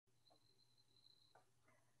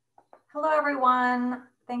Hello, everyone.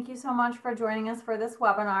 Thank you so much for joining us for this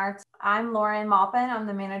webinar. I'm Lauren Maupin. I'm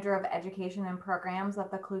the Manager of Education and Programs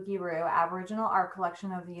at the Kluge-Ruhe Aboriginal Art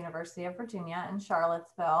Collection of the University of Virginia in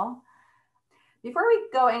Charlottesville. Before we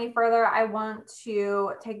go any further, I want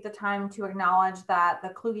to take the time to acknowledge that the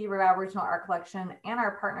Kluge-Ruhe Aboriginal Art Collection and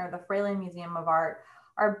our partner, the Fralin Museum of Art,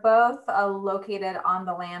 are both located on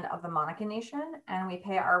the land of the Monica Nation, and we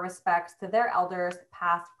pay our respects to their elders,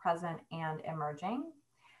 past, present, and emerging.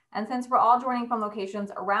 And since we're all joining from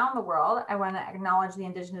locations around the world, I want to acknowledge the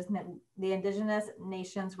indigenous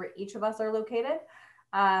nations where each of us are located.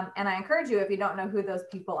 And I encourage you, if you don't know who those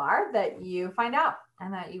people are, that you find out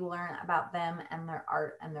and that you learn about them and their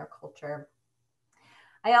art and their culture.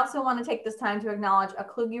 I also want to take this time to acknowledge a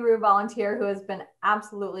Kluge-Ruhe volunteer who has been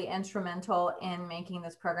absolutely instrumental in making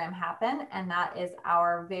this program happen, and that is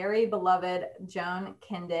our very beloved Joan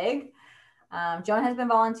Kindig. Joan has been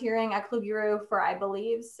volunteering at Kluge-Ruhe for, I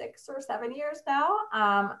believe, 6 or 7 years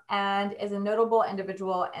now, and is a notable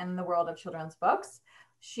individual in the world of children's books.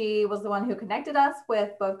 She was the one who connected us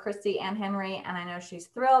with both Christy and Henry, and I know she's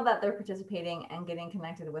thrilled that they're participating and getting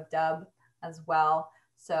connected with Dub as well.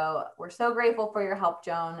 So we're so grateful for your help,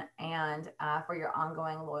 Joan, and for your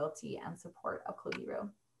ongoing loyalty and support of Kluge-Ruhe.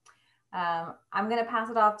 I'm going to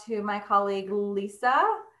pass it off to my colleague, Lisa,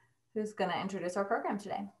 who's going to introduce our program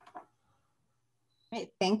today. Great.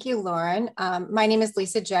 Thank you, Lauren. My name is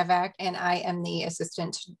Lisa Jevak, and I am the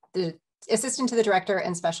assistant to the director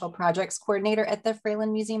and special projects coordinator at the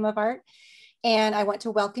Fralin Museum of Art. And I want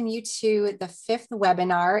to welcome you to the 5th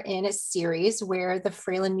webinar in a series where the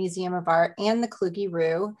Fralin Museum of Art and the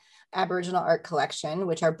Kluge-Ruhe Aboriginal Art Collection,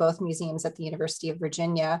 which are both museums at the University of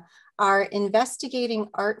Virginia, are investigating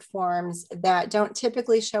art forms that don't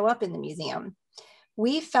typically show up in the museum.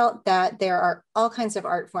 We felt that there are all kinds of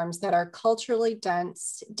art forms that are culturally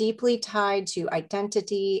dense, deeply tied to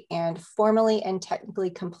identity, and formally and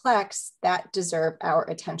technically complex that deserve our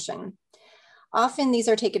attention. Often these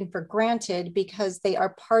are taken for granted because they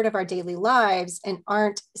are part of our daily lives and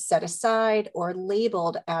aren't set aside or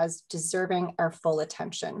labeled as deserving our full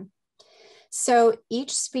attention. So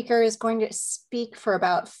each speaker is going to speak for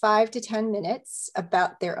about 5 to 10 minutes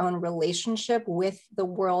about their own relationship with the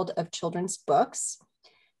world of children's books.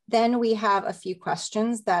 Then we have a few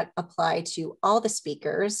questions that apply to all the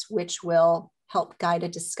speakers, which will help guide a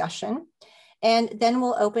discussion. And then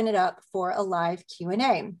we'll open it up for a live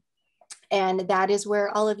Q&A. And that is where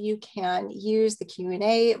all of you can use the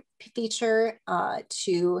Q&A feature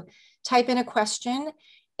to type in a question,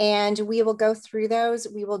 and we will go through those.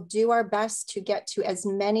 We will do our best to get to as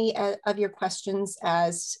many of your questions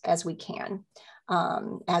as we can,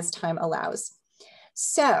 as time allows.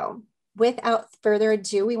 So without further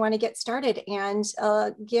ado, we want to get started and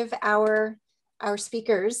give our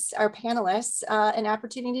speakers, our panelists, an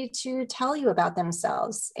opportunity to tell you about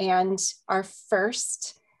themselves. And our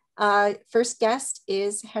first guest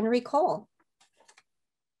is Henry Cole.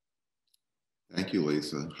 Thank you,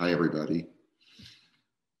 Lisa. Hi, everybody.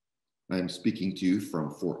 I'm speaking to you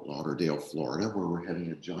from Fort Lauderdale, Florida, where we're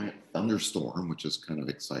having a giant thunderstorm, which is kind of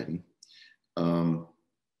exciting.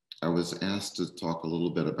 I was asked to talk a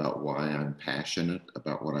little bit about why I'm passionate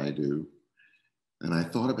about what I do. And I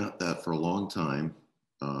thought about that for a long time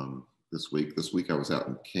this week. This week I was out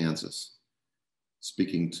in Kansas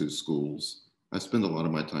speaking to schools. I spend a lot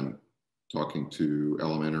of my time talking to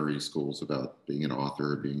elementary schools about being an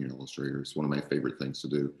author, being an illustrator. It's one of my favorite things to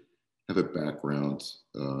do. I have a background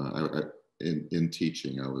in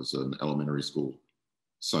teaching. I was an elementary school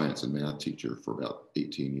science and math teacher for about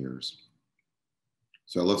 18 years.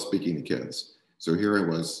 So I love speaking to kids. So here I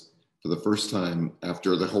was for the first time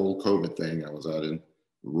after the whole COVID thing. I was out in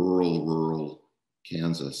rural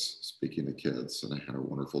Kansas speaking to kids, and I had a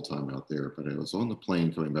wonderful time out there. But I was on the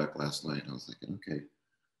plane coming back last night, and I was thinking, okay,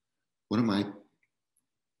 what am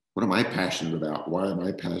I passionate about? Why am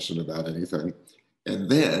I passionate about anything? And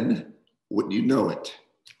then, wouldn't you know it,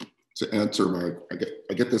 to answer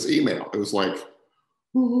I get this email. It was like,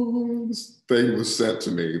 oh, this thing was sent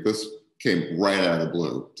to me. This came right out of the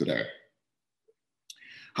blue today.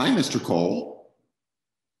 Hi, Mr. Cole.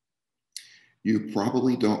 You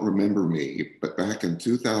probably don't remember me, but back in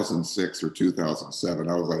 2006 or 2007,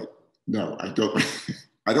 I was like, no, I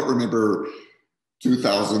don't remember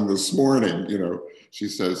 2000 this morning, you know. She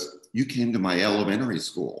says, you came to my elementary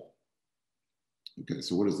school. Okay,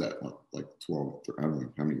 so what is that, like 12, I don't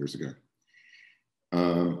know, how many years ago?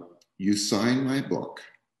 You signed my book,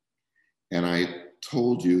 and I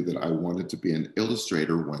told you that I wanted to be an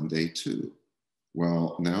illustrator one day too.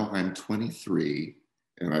 Well, now I'm 23,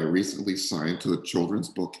 and I recently signed to a children's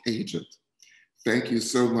book agent. Thank you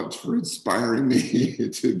so much for inspiring me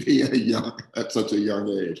to be at such a young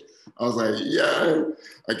age. I was like, yeah,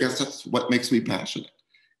 I guess that's what makes me passionate,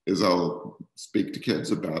 is I'll speak to kids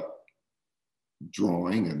about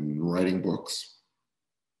drawing and writing books,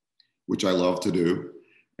 which I love to do.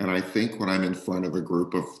 And I think when I'm in front of a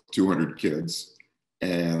group of 200 kids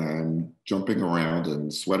and I'm jumping around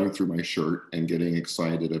and sweating through my shirt and getting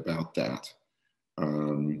excited about that,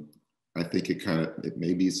 I think it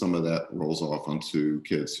maybe some of that rolls off onto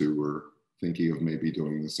kids who were thinking of maybe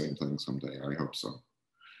doing the same thing someday. I hope so.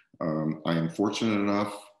 I am fortunate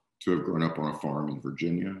enough to have grown up on a farm in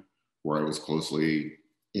Virginia where I was closely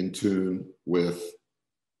in tune with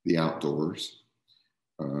the outdoors.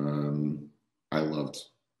 I loved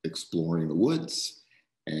exploring the woods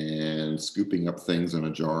and scooping up things in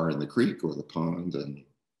a jar in the creek or the pond. And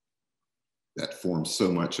that formed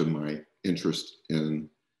so much of my interest in,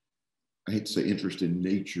 I hate to say interest in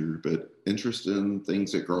nature, but interest in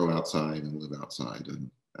things that grow outside and live outside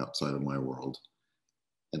and outside of my world.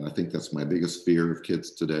 And I think that's my biggest fear of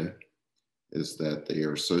kids today, is that they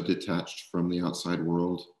are so detached from the outside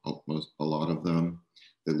world. A lot of them,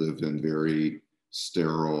 they live in very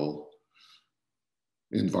sterile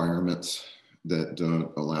environments that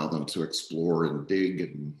don't allow them to explore and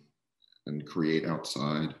dig and create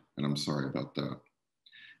outside. And I'm sorry about that.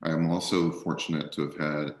 I am also fortunate to have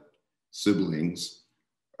had siblings.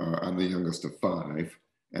 I'm the youngest of 5,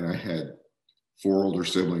 and I had 4 older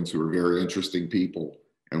siblings who were very interesting people,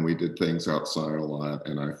 and we did things outside a lot,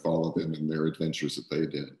 and I followed them in their adventures that they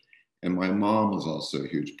did. And my mom was also a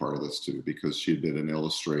huge part of this too, because she'd been an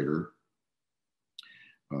illustrator,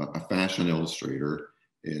 a fashion illustrator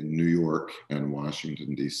in New York and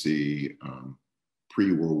Washington, D.C.,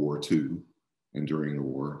 pre-World War II and during the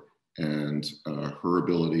war. And her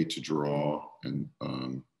ability to draw and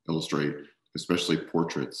illustrate, especially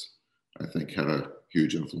portraits, I think had a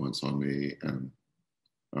huge influence on me and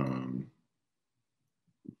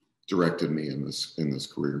directed me in this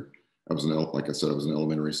career. Like I said, I was an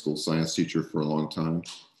elementary school science teacher for a long time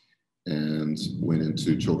and went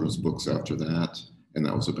into children's books after that. And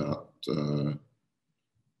that was about,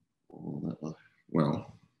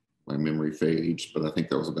 well, my memory fades, but I think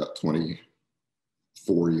that was about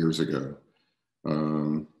 24 years ago.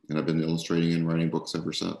 And I've been illustrating and writing books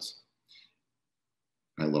ever since.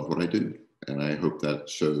 I love what I do, and I hope that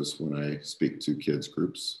shows when I speak to kids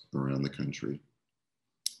groups around the country.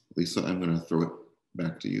 Lisa, I'm going to throw it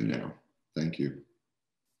back to you now. Thank you.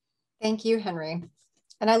 Thank you, Henry.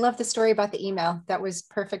 And I love the story about the email. That was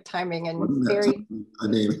perfect timing and very, I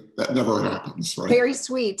mean, that never happens, right? Very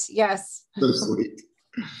sweet. Yes. So sweet.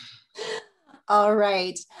 All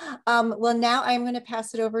right. Well, now I'm going to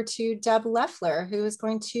pass it over to Deb Leffler, who is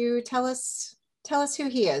going to tell us who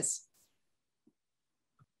he is.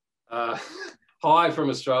 Hi from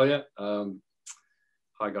Australia.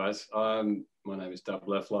 Hi guys. My name is Deb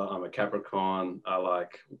Leffler. I'm a Capricorn. I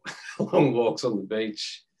like long walks on the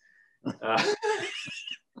beach.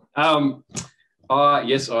 Yes,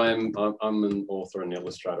 I'm an author and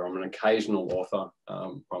illustrator. I'm an occasional author,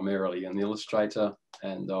 primarily an illustrator,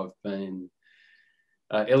 and I've been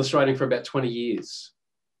illustrating for about 20 years.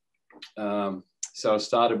 So I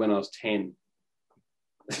started when I was 10.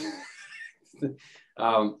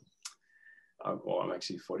 Well, I'm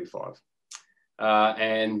actually 45.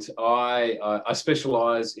 And I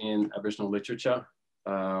specialise in Aboriginal literature.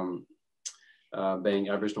 Being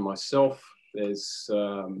Aboriginal myself, there's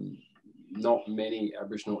not many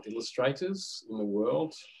Aboriginal illustrators in the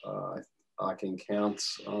world. I can count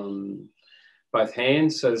on both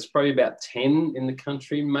hands, so there's probably about 10 in the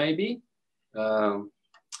country, maybe. And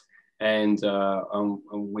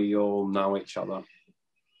we all know each other.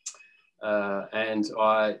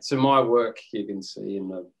 So my work, you can see in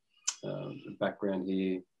the background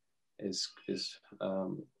here, is it's a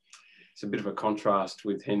bit of a contrast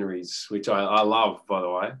with Henry's, which I love, by the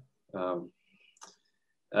way.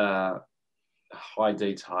 High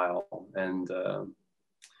detail, and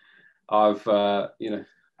I've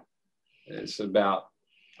it's about,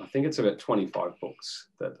 I think it's about 25 books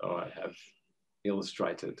that I have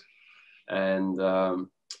illustrated, and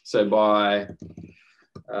so by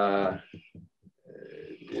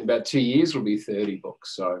in about 2 years will be 30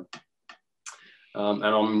 books. So and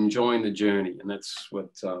I'm enjoying the journey, and that's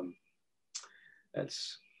what I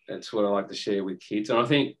like to share with kids. And I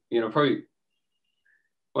think, probably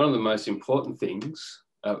one of the most important things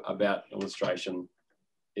about illustration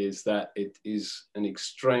is that it is an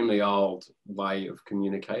extremely old way of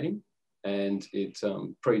communicating, and it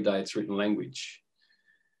predates written language.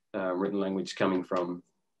 Written language coming from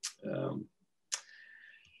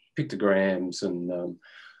pictograms and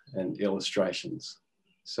and illustrations.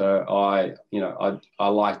 So I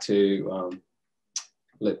like to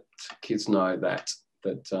let kids know that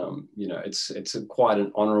it's quite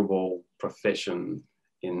an honourable profession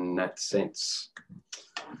in that sense.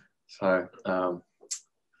 So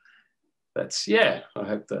that's, I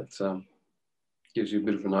hope that gives you a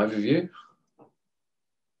bit of an overview.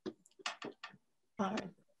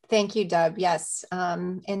 Thank you, Dub. Yes.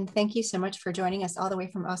 And thank you so much for joining us all the way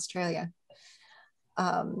from Australia.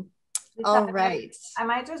 All right. I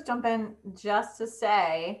might just jump in just to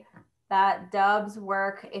say that Dub's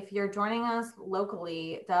work, if you're joining us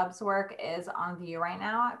locally, Dub's work is on view right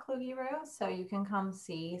now at Kluge-Ruhe. So you can come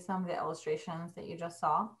see some of the illustrations that you just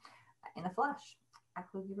saw in the flesh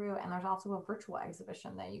at Kluge-Ruhe. And there's also a virtual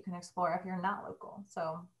exhibition that you can explore if you're not local.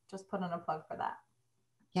 So just put in a plug for that.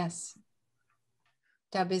 Yes.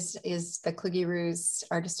 Dub is the Kluge-Ruhe's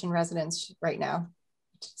artist in residence right now.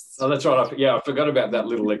 Oh, that's right. I forgot about that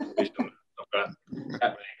little exhibition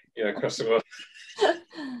happening, across the world.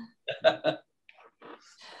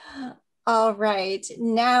 All right.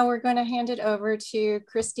 Now we're going to hand it over to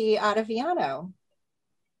Christy Ottaviano.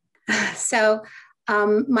 So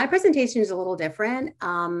my presentation is a little different.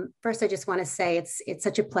 First, I just want to say it's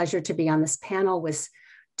such a pleasure to be on this panel with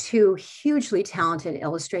two hugely talented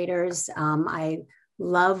illustrators. I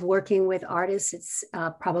love working with artists. It's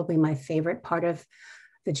probably my favorite part of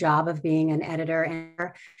the job of being an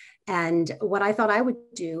editor. And what I thought I would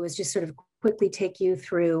do is just sort of quickly take you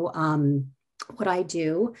through what I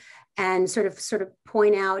do and sort of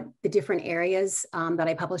point out the different areas that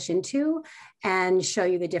I publish into and show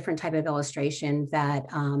you the different type of illustration that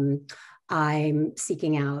I'm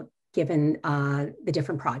seeking out given the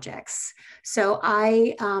different projects. So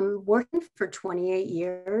I worked for 28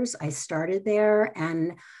 years. I started there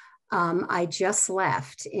and I just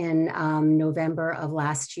left in November of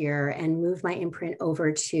last year and moved my imprint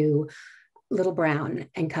over to Little Brown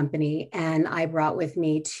and Company. And I brought with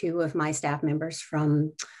me two of my staff members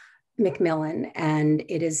from Macmillan. And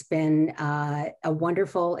it has been a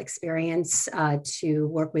wonderful experience to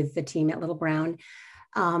work with the team at Little Brown.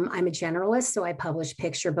 I'm a generalist, so I publish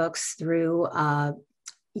picture books through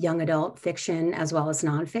young adult fiction as well as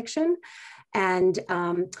nonfiction. And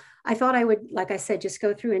I thought I would, like I said, just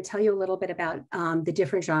go through and tell you a little bit about the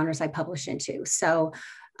different genres I publish into. So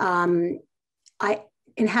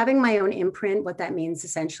in having my own imprint, what that means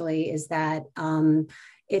essentially is that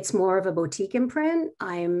it's more of a boutique imprint.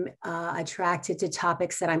 I'm attracted to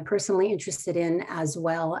topics that I'm personally interested in, as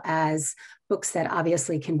well as books that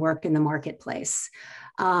obviously can work in the marketplace.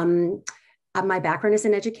 My background is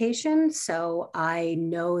in education, so I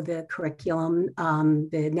know the curriculum,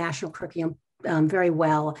 the national curriculum very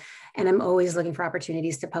well, and I'm always looking for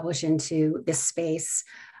opportunities to publish into this space.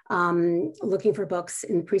 Looking for books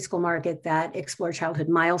in the preschool market that explore childhood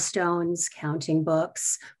milestones, counting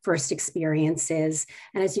books, first experiences.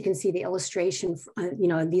 And as you can see, the illustration,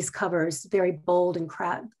 in these covers, very bold and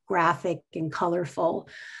graphic and colorful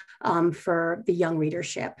for the young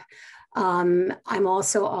readership. I'm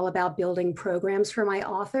also all about building programs for my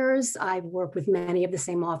authors. I've worked with many of the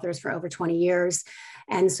same authors for over 20 years.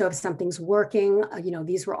 And so if something's working,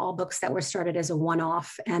 these were all books that were started as a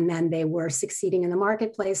one-off and then they were succeeding in the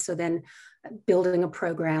marketplace. So then building a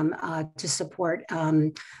program to support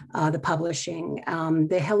the publishing.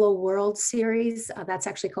 The Hello World series, that's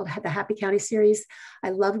actually called the Happy County series. I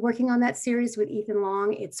loved working on that series with Ethan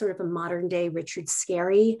Long. It's sort of a modern day Richard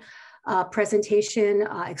Scarry presentation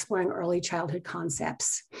exploring early childhood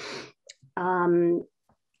concepts.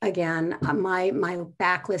 Again, my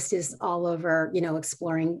backlist is all over,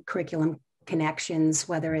 exploring curriculum connections,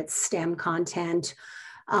 whether it's STEM content,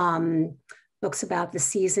 books about the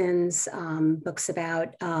seasons, books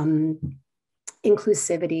about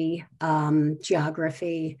inclusivity,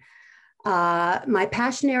 geography. My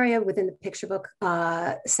passion area within the picture book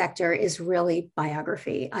sector is really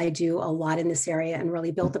biography. I do a lot in this area and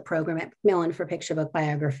really built a program at Macmillan for picture book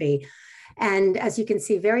biography. And as you can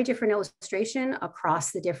see, very different illustration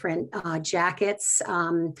across the different jackets.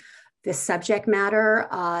 The subject matter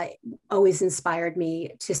always inspired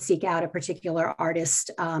me to seek out a particular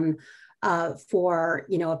artist for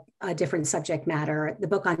a different subject matter. The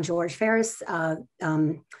book on George Ferris,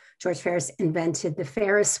 George Ferris invented the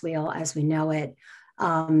Ferris wheel as we know it.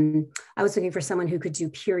 I was looking for someone who could do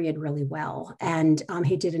period really well. And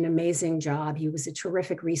he did an amazing job. He was a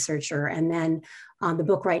terrific researcher. And then the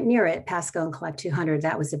book right near it, Pascal and Collect 200,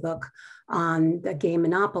 that was a book on the game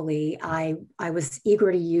Monopoly. I was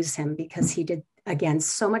eager to use him because he did, again,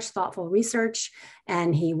 so much thoughtful research.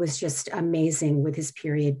 And he was just amazing with his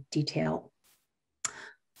period detail.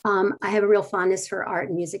 I have a real fondness for art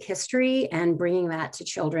and music history, and bringing that to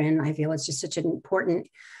children. I feel it's just such an important,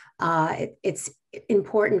 it's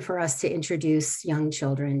important for us to introduce young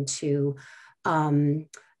children to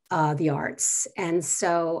the arts. And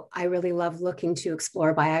so I really love looking to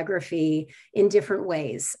explore biography in different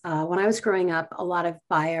ways. When I was growing up, a lot of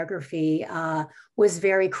biography was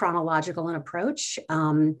very chronological in approach.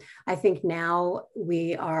 I think now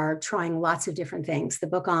we are trying lots of different things. The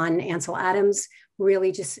book on Ansel Adams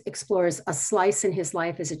really just explores a slice in his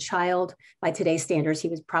life as a child. By today's standards, he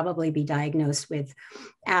would probably be diagnosed with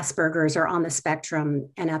Asperger's or on the spectrum.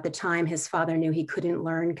 And at the time, his father knew he couldn't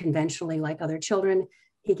learn conventionally like other children.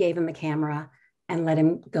 He gave him a camera and let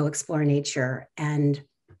him go explore nature. And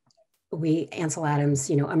Ansel Adams,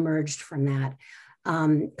 emerged from that.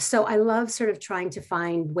 So I love sort of trying to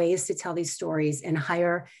find ways to tell these stories and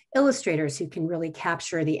hire illustrators who can really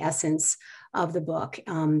capture the essence of the book.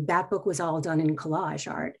 That book was all done in collage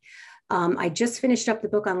art. I just finished up the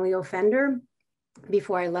book on Leo Fender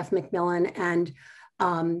before I left Macmillan. And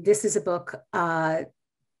this is a book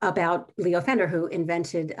about Leo Fender, who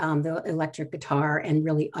invented the electric guitar and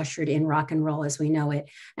really ushered in rock and roll as we know it.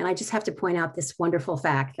 And I just have to point out this wonderful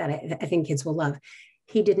fact that I think kids will love.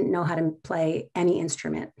 He didn't know how to play any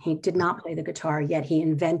instrument. He did not play the guitar, yet he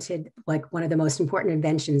invented like one of the most important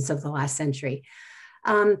inventions of the last century.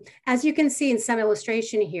 As you can see in some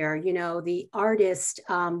illustration here, the artist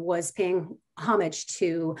was paying homage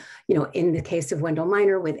to, in the case of Wendell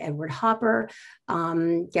Miner with Edward Hopper,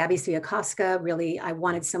 Gabby Swiatkowska. Really, I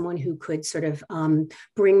wanted someone who could sort of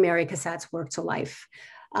bring Mary Cassatt's work to life.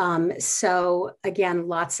 So again,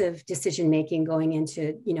 lots of decision-making going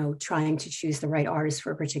into, trying to choose the right artist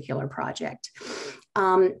for a particular project.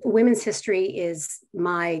 Women's history is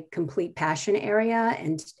my complete passion area,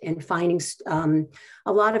 and finding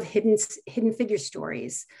a lot of hidden figure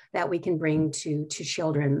stories that we can bring to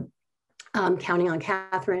children. Counting on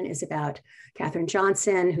Catherine is about Katherine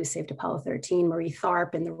Johnson, who saved Apollo 13, Marie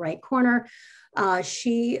Tharp in the right corner.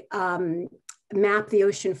 She mapped the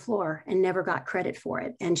ocean floor and never got credit for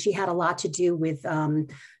it. And she had a lot to do with, the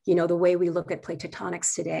way we look at plate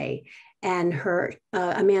tectonics today. And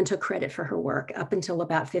a man took credit for her work up until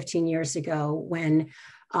about 15 years ago when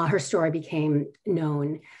her story became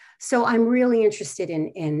known. So I'm really interested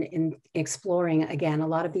in exploring, again, a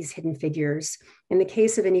lot of these hidden figures. In the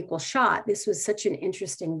case of An Equal Shot, this was such an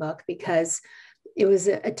interesting book because it was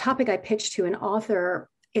a topic I pitched to an author.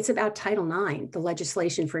 It's about Title IX, the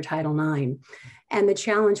legislation for Title IX. And the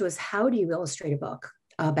challenge was, how do you illustrate a book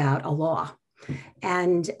about a law?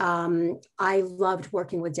 And I loved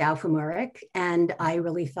working with Dow Fumurik, and I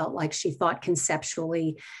really felt like she thought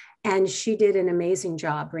conceptually, and she did an amazing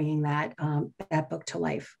job bringing that book to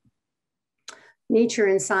life. Nature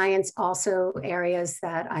and science, also areas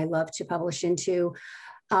that I love to publish into.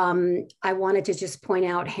 I wanted to just point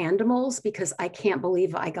out Handimals because I can't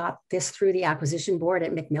believe I got this through the acquisition board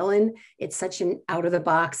at Macmillan. It's such an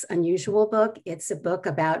out-of-the-box, unusual book. It's a book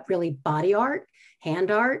about really body art,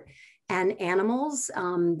 hand art, and animals.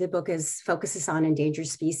 The book focuses on endangered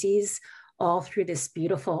species, all through this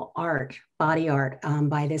beautiful body art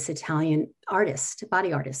by this Italian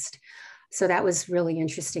body artist. So that was really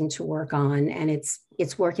interesting to work on, and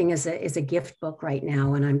it's working as a gift book right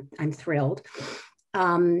now, and I'm thrilled.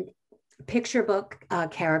 Picture book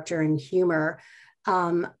character and humor.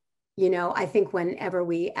 I think whenever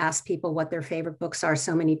we ask people what their favorite books are,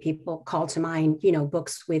 so many people call to mind,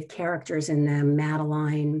 books with characters in them,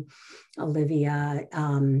 Madeline, Olivia.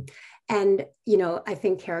 And, I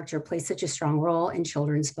think character plays such a strong role in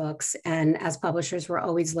children's books. And as publishers, we're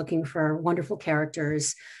always looking for wonderful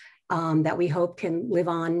characters that we hope can live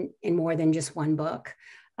on in more than just one book.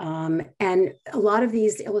 And a lot of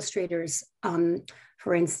these illustrators,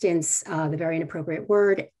 for instance, The Very Inappropriate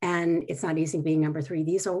Word, and It's Not Easy Being Number 3,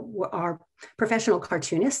 these are professional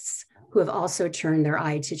cartoonists who have also turned their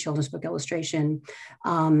eye to children's book illustration.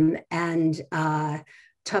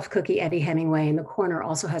 Tough Cookie Eddie Hemingway in the corner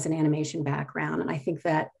also has an animation background. And I think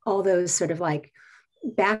that all those sort of like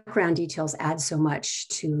background details add so much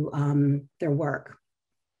to their work.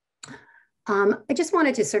 I just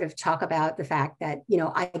wanted to sort of talk about the fact that,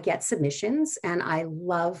 I get submissions and I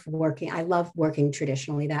love working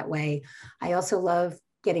traditionally that way. I also love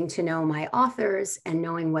getting to know my authors and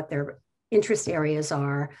knowing what their interest areas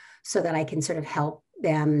are so that I can sort of help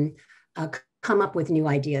them come up with new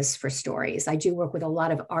ideas for stories. I do work with a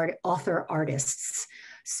lot of author artists,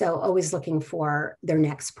 so always looking for their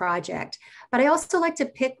next project. But I also like to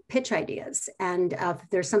pitch ideas. And if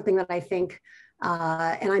there's something that I think,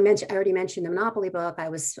 and I already mentioned the Monopoly book. I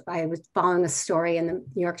was following a story in the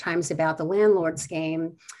New York Times about the landlord's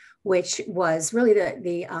game, which was really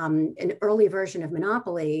an early version of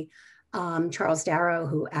Monopoly. Charles Darrow,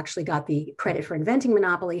 who actually got the credit for inventing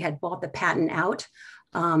Monopoly, had bought the patent out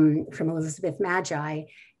from Elizabeth Magi,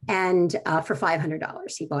 and for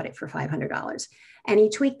 $500. He bought it for $500. And he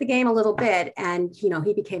tweaked the game a little bit, and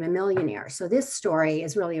he became a millionaire. So this story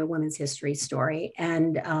is really a women's history story,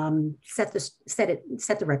 and set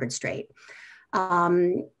the record straight.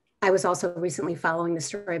 I was also recently following the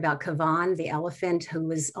story about Kavan, the elephant who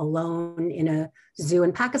was alone in a zoo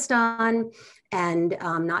in Pakistan and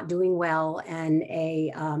not doing well. And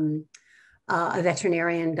a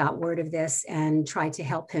veterinarian got word of this and tried to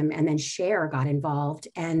help him. And then Cher got involved,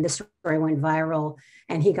 and the story went viral,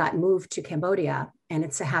 and he got moved to Cambodia. And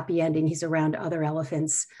it's a happy ending. He's around other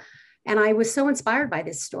elephants. And I was so inspired by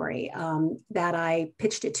this story that I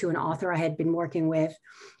pitched it to an author I had been working with,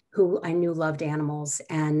 who I knew loved animals.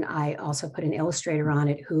 And I also put an illustrator on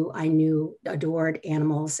it who I knew adored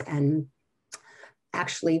animals and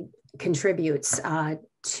actually contributes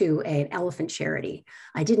to an elephant charity.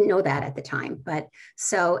 I didn't know that at the time, but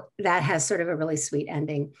so that has sort of a really sweet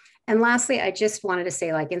ending. And lastly, I just wanted to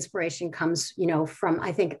say, like, inspiration comes, from,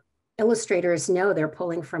 I think illustrators know they're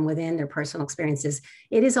pulling from within their personal experiences.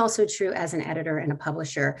 It is also true as an editor and a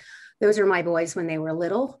publisher. Those are my boys when they were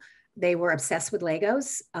little. They were obsessed with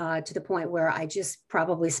Legos to the point where I just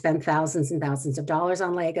probably spent thousands and thousands of dollars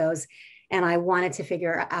on Legos. And I wanted to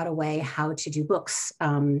figure out a way how to do books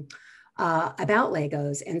about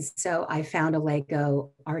Legos. And so I found a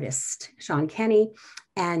Lego artist, Sean Kenny,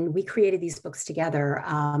 and we created these books together.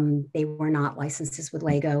 They were not licenses with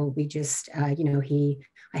Lego. We just, I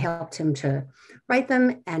helped him to write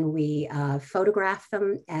them, and we photographed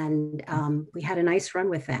them, and we had a nice run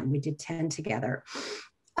with them. We did 10 together.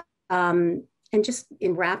 And just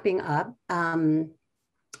in wrapping up,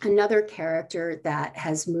 another character that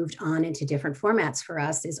has moved on into different formats for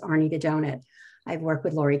us is Arnie the Donut. I've worked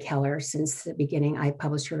with Laurie Keller since the beginning. I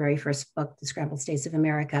published her very first book, The Scrambled States of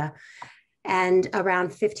America. And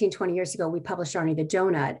around 15, 20 years ago, we published Arnie the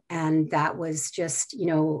Donut. And that was just,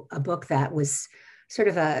 a book that was sort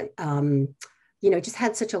of a, just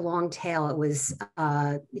had such a long tail.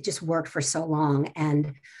 It just worked for so long.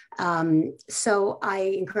 And so I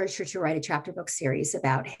encouraged her to write a chapter book series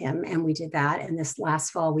about him. And we did that. And this last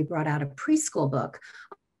fall, we brought out a preschool book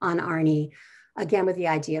on Arnie, again, with the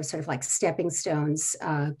idea of sort of like stepping stones.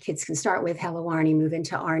 Kids can start with Hello Arnie, move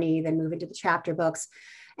into Arnie, then move into the chapter books.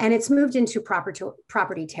 And it's moved into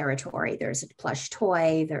property territory. There's a plush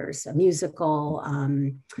toy, there's a musical.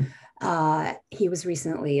 He was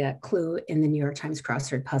recently a clue in the New York Times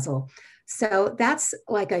crossword puzzle. So that's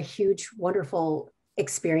like a huge, wonderful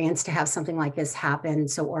experience to have something like this happen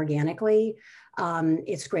so organically.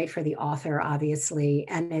 It's great for the author, obviously,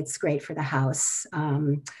 and it's great for the house.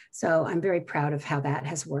 So I'm very proud of how that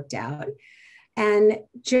has worked out. And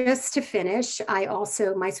just to finish,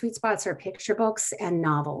 my sweet spots are picture books and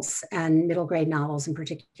novels, and middle grade novels in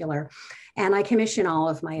particular. And I commission all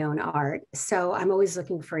of my own art. So I'm always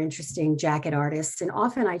looking for interesting jacket artists. And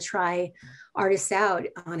often I try artists out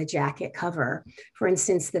on a jacket cover. For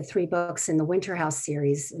instance, the 3 books in the Winter House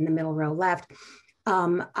series in the middle row left,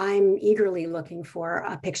 I'm eagerly looking for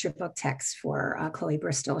a picture book text for Chloe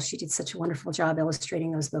Bristol. She did such a wonderful job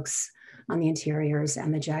illustrating those books on the interiors,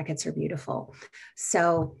 and the jackets are beautiful.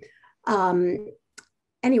 So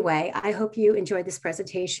anyway, I hope you enjoyed this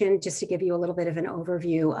presentation, just to give you a little bit of an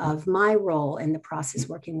overview of my role in the process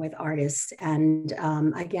working with artists. And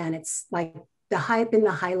again, it's like been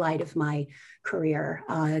the highlight of my career,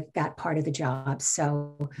 that part of the job.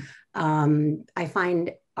 So I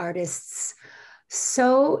find artists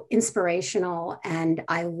so inspirational, and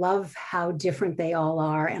I love how different they all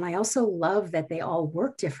are. And I also love that they all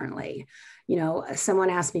work differently. Someone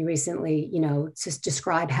asked me recently, to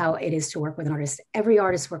describe how it is to work with an artist. Every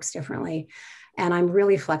artist works differently. And I'm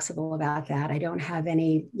really flexible about that. I don't have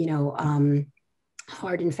any,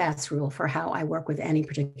 hard and fast rule for how I work with any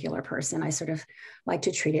particular person. I sort of like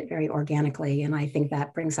to treat it very organically. And I think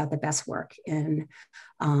that brings out the best work in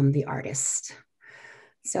the artist.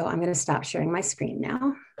 So I'm going to stop sharing my screen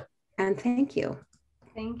now. And thank you.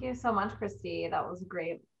 Thank you so much, Christy. That was a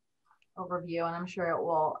great overview. And I'm sure it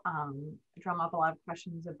will drum up a lot of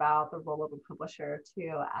questions about the role of a publisher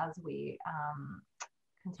too, as we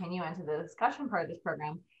continue into the discussion part of this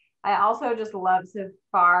program. I also just love so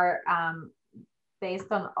far,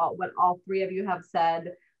 based on what all 3 of you have said,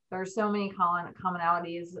 there are so many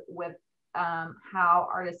commonalities with how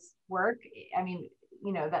artists work. I mean,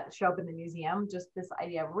 that show up in the museum, just this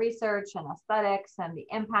idea of research and aesthetics and the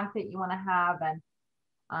impact that you want to have,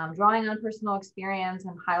 and drawing on personal experience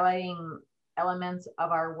and highlighting elements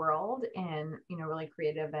of our world in, really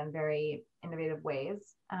creative and very innovative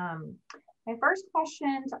ways. My first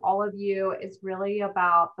question to all of you is really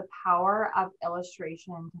about the power of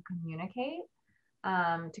illustration to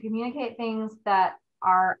communicate things that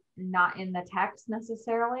are not in the text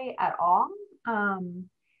necessarily at all.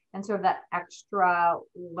 And sort of that extra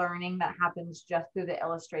learning that happens just through the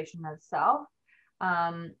illustration itself.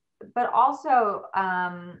 But also,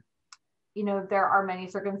 there are many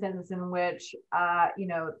circumstances in which,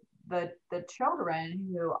 the children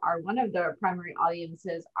who are one of the primary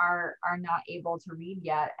audiences are not able to read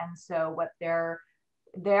yet. And so what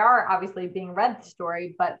they are obviously being read the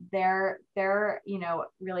story, but they're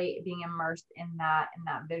really being immersed in that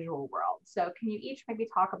visual world. So can you each maybe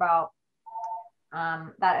talk about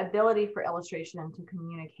that ability for illustration to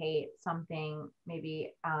communicate something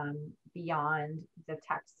maybe beyond the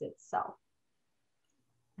text itself,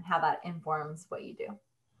 and how that informs what you do?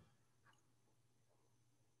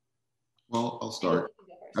 Well, I'll start.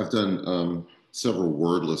 I've done several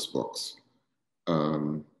wordless books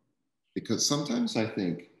because sometimes I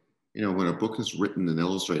think, when a book is written and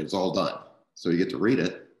illustrated, it's all done. So you get to read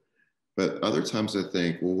it. But other times I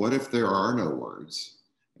think, well, what if there are no words?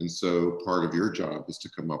 And so part of your job is to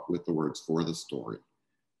come up with the words for the story.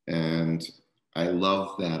 And I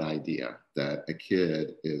love that idea that a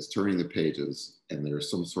kid is turning the pages and there's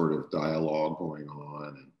some sort of dialogue going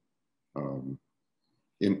on, and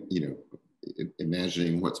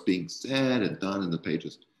imagining what's being said and done in the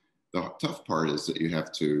pages. The tough part is that you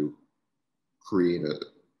have to create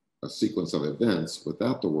a sequence of events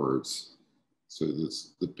without the words. So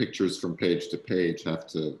the pictures from page to page have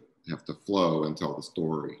to flow and tell the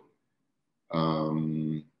story.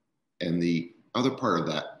 And the other part of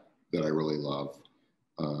that I really love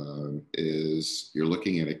is you're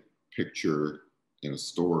looking at a picture in a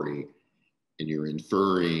story and you're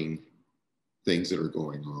inferring things that are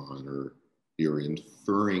going on, or you're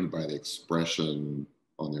inferring by the expression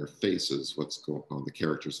on their faces, what's going on, the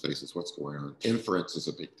characters' faces, what's going on. Inference is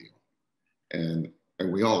a big deal. And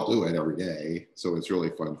we all do it every day. So it's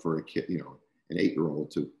really fun for a kid, an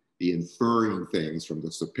 8-year-old to be inferring things from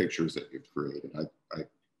the pictures that you've created. I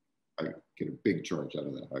get a big charge out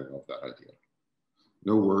of that. I love that idea.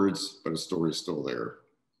 No words, but a story's still there.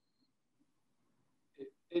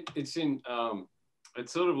 It's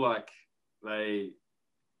sort of like the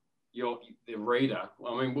reader. I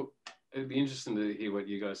mean, it'd be interesting to hear what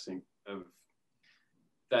you guys think of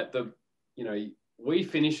that. We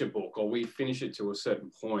finish a book, or we finish it to a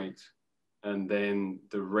certain point, and then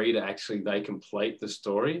the reader they complete the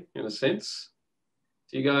story in a sense.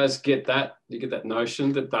 Do you guys get that? Do you get that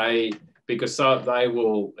notion that because they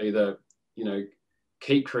will either,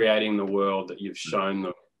 keep creating the world that you've shown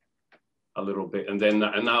them a little bit, and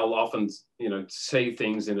they'll often, see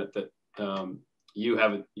things in it that you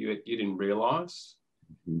didn't realize.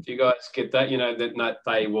 Mm-hmm. Do you guys get that? That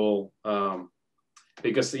they will,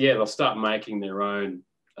 because they'll start making their own.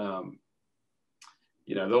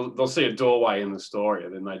 They'll see a doorway in the story,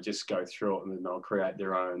 and then they just go through it, and then they'll create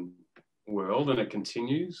their own world, and it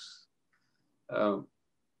continues.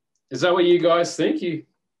 Is that what you guys think?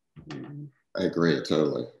 I agree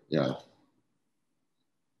totally. Yeah.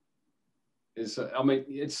 I just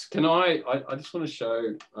want to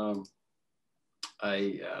show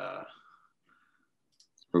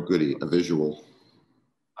Oh, goody, a visual.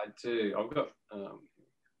 I do. I've got. I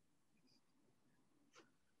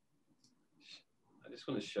just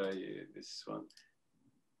want to show you this one.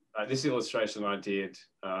 This illustration I did,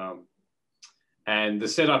 and the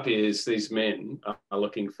setup is these men are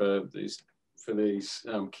looking for these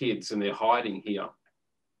kids, and they're hiding here.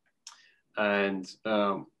 And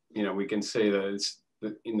we can see that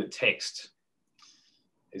in the text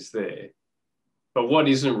is there, but what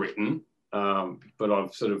isn't written. But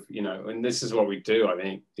I've sort of, and this is what we do. I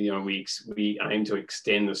think, we aim to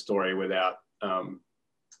extend the story without,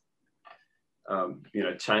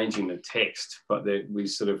 changing the text, but that we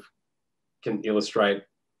sort of can illustrate,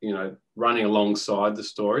 running alongside the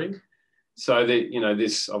story. So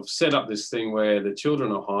that, I've set up this thing where the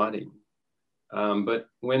children are hiding, but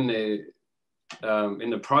when they're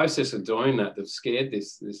in the process of doing that, they've scared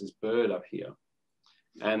this bird up here,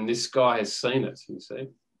 and this guy has seen it. You see.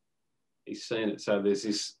 He's seen it. So there's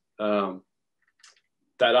this that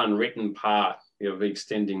unwritten part of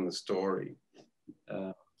extending the story.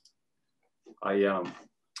 I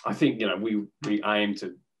think we aim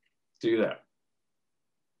to do that.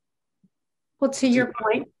 Well, to your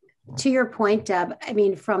point, Deb. I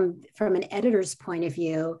mean, from an editor's point of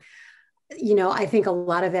view, you know, I think a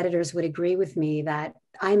lot of editors would agree with me that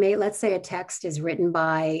let's say a text is written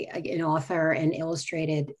by an author and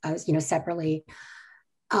illustrated, you know, separately.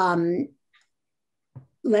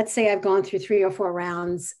 Let's say I've gone through 3 or 4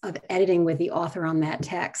 rounds of editing with the author on that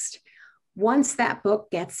text. Once that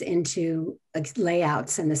book gets into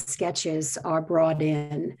layouts and the sketches are brought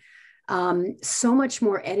in, so much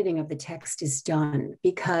more editing of the text is done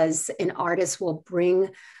because an artist will bring,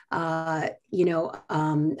 you know,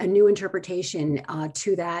 a new interpretation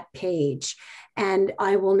to that page. And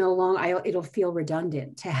I will no longer, it'll feel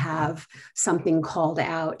redundant to have something called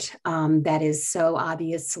out that is so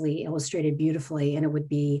obviously illustrated beautifully. And it would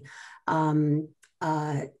be,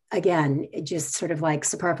 again, just sort of like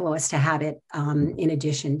superfluous to have it in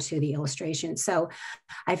addition to the illustration. So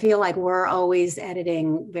I feel like we're always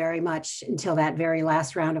editing very much until that very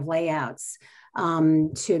last round of layouts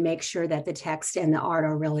to make sure that the text and the art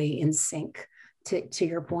are really in sync, to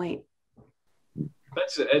your point.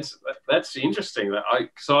 That's interesting.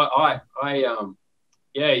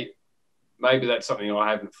 Yeah, maybe that's something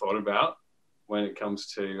I haven't thought about when it comes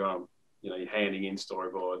to you know, handing in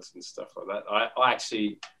storyboards and stuff like that. I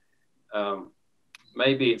actually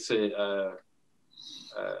maybe it's you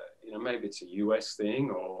know, maybe it's a US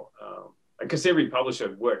thing, or because every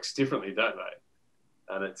publisher works differently, don't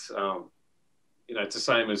they? And it's you know, it's the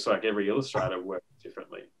same as like every illustrator works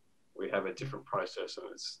differently. We have a different process,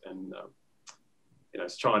 and you know,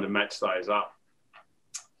 it's trying to match those up,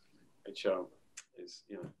 which is,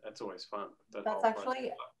 you know, that's always fun. That's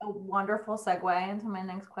actually a wonderful segue into my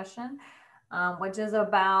next question, which is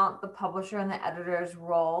about the publisher and the editor's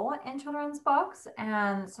role in children's books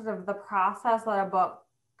and sort of the process that a book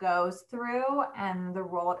goes through and the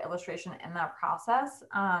role of illustration in that process.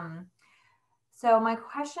 So my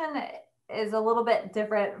question is a little bit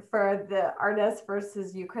different for the artist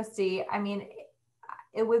versus you, Christy. I mean,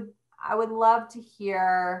 I would love to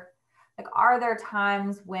hear, like, are there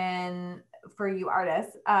times when, for you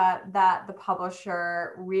artists, that the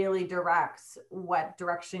publisher really directs what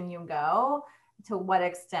direction you go, to what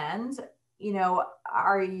extent, you know,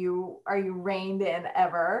 are you reined in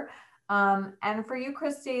ever? And for you,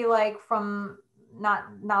 Christy, like, from not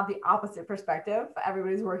the opposite perspective,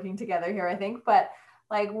 everybody's working together here, I think, but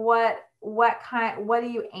like, what do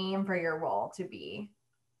you aim for your role to be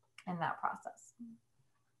in that process?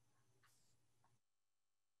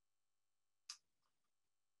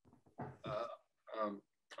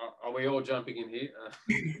 Are we all jumping in here?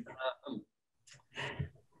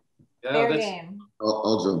 Fair game.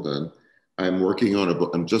 I'll jump in. I'm working on a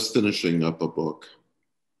book. I'm just finishing up a book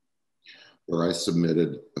where I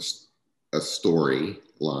submitted a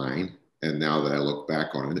storyline, and now that I look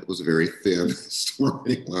back on it, it was a very thin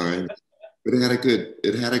storyline, but it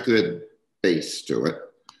had a good base to it.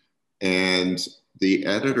 And the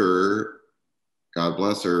editor, God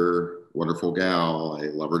bless her, wonderful gal, I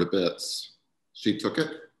love her to bits, she took it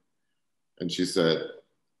and she said,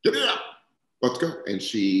 "Give it up, let's go." And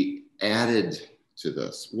she added to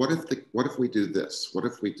this. What if we do this? What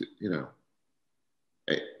if we do, you know,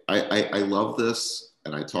 I love this,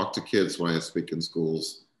 and I talk to kids when I speak in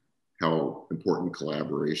schools how important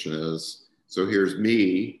collaboration is. So here's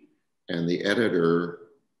me and the editor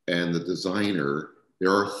and the designer. There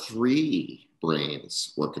are 3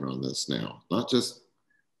 brains working on this now, not just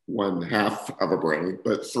 1/2 of a brain,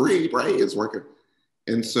 but 3 brains working.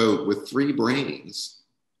 And so with 3 brains,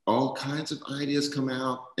 all kinds of ideas come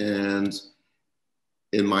out. And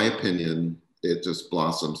in my opinion, it just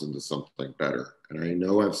blossoms into something better. And I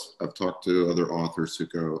know I've talked to other authors who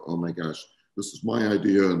go, "Oh my gosh, this is my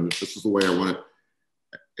idea and this is the way I want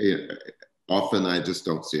it." Often I just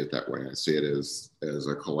don't see it that way. I see it as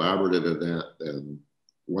a collaborative event, and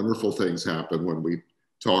wonderful things happen when we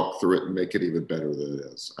talk through it and make it even better than it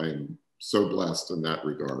is. I am so blessed in that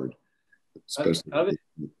regard. Especially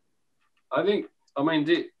I mean,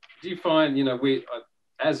 do you find, you know, we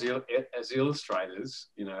as illustrators,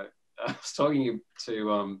 you know, I was talking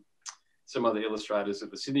to some other illustrators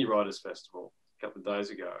at the Sydney Writers Festival a couple of days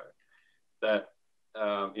ago, that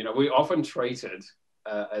you know, we often treated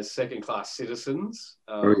as second-class citizens,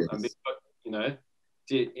 yes. and because, you know,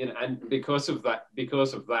 and because of that,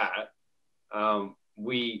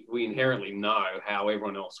 we inherently know how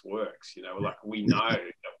everyone else works. You know, like, we know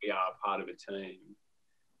that we are part of a team.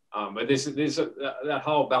 But there's that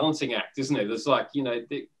whole balancing act, isn't it? There's, like, you know,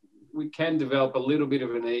 we can develop a little bit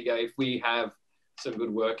of an ego if we have some good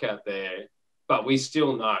work out there, but we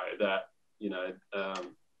still know that, you know,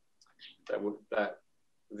 that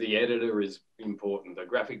the editor is important, the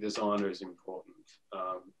graphic designer is important.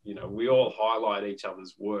 You know, we all highlight each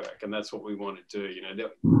other's work, and that's what we want to do. You know,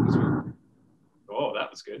 Oh,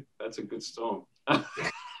 that was good. That's a good storm. Yeah.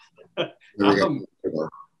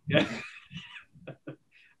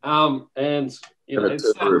 And you know,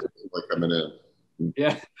 it's like coming in.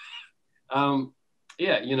 Yeah.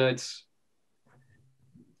 Yeah, you know, it's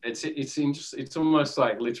almost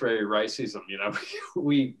like literary racism, you know.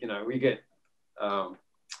 we get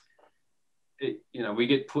we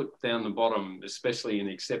get put down the bottom, especially in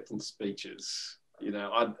acceptance speeches. You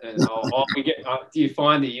know, do you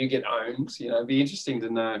find that you get owned? You know, it'd be interesting to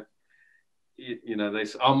know. You know,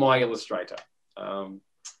 I'm my illustrator.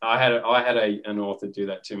 I had an author do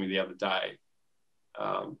that to me the other day.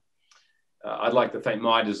 I'd like to thank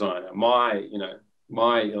my designer,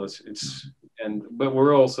 but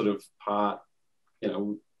we're all sort of part. You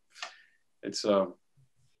know, it's I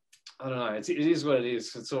don't know. It is what it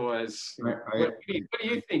is. It's always. What do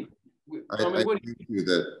you think? I think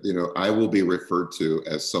that, you know, I will be referred to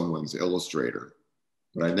as someone's illustrator,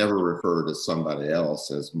 but I never refer to somebody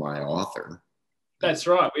else as my author. That's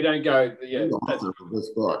right. We don't go, yeah. The author of this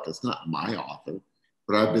book. It's not my author,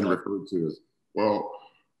 but I've been referred to as, well,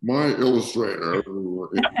 my illustrator.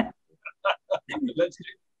 That's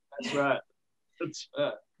right. That's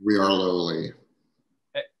right. We are lowly.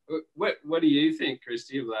 What do you think,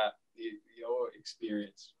 Christy, of that, your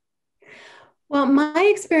experience? Well, my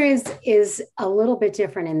experience is a little bit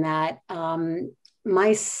different in that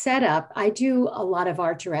my setup, I do a lot of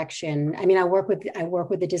art direction. I mean, I work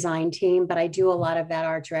with the design team, but I do a lot of that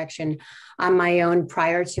art direction on my own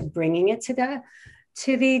prior to bringing it to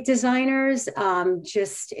the designers.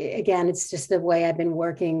 Just again, it's just the way I've been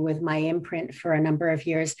working with my imprint for a number of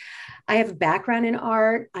years. I have a background in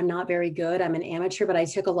art. I'm not very good. I'm an amateur, but I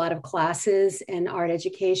took a lot of classes in art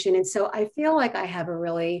education. And so I feel like I have a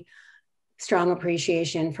really strong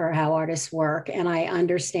appreciation for how artists work. And I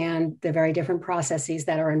understand the very different processes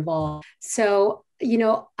that are involved. So, you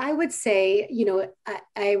know, I would say, you know,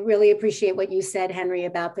 I really appreciate what you said, Henry,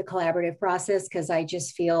 about the collaborative process, because I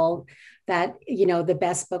just feel that, you know, the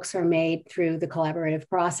best books are made through the collaborative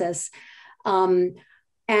process. But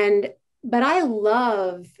I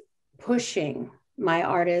love pushing my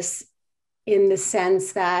artists in the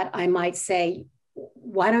sense that I might say,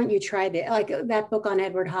 why don't you try this? Like that book on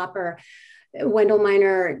Edward Hopper, Wendell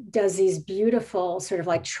Miner does these beautiful sort of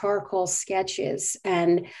like charcoal sketches,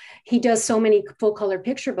 and he does so many full color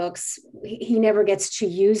picture books. He never gets to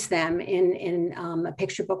use them in a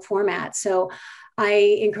picture book format. So I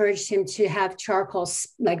encouraged him to have charcoal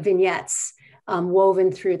like vignettes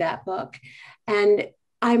woven through that book. And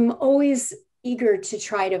I'm always eager to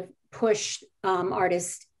try to push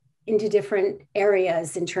artists into different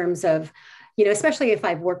areas in terms of, you know, especially if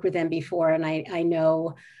I've worked with them before and I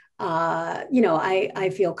know, you know,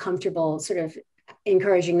 I feel comfortable sort of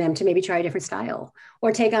encouraging them to maybe try a different style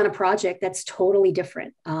or take on a project that's totally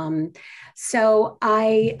different. But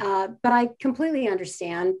I completely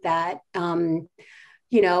understand that,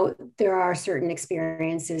 you know, there are certain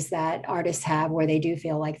experiences that artists have where they do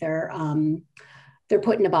feel like they're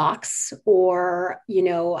put in a box, or, you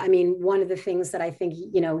know, I mean, one of the things that I think,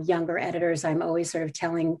 you know, younger editors, I'm always sort of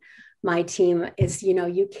telling my team is, you know,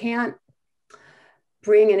 you can't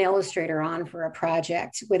bring an illustrator on for a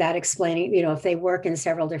project without explaining, you know, if they work in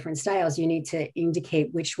several different styles, you need to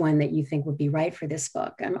indicate which one that you think would be right for this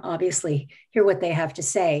book. And obviously hear what they have to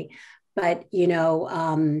say, but, you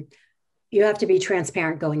know, you have to be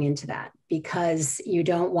transparent going into that, because you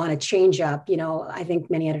don't want to change up. You know, I think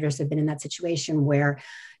many editors have been in that situation where,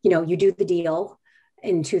 you know, you do the deal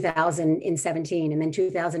in 2017, and then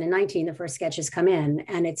 2019, the first sketches come in,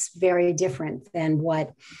 and it's very different than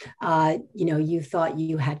what, you know, you thought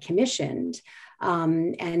you had commissioned.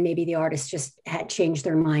 And maybe the artist just had changed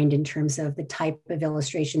their mind in terms of the type of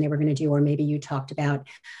illustration they were going to do, or maybe you talked about,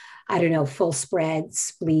 I don't know, full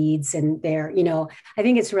spreads, bleeds, and there, you know, I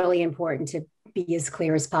think it's really important to be as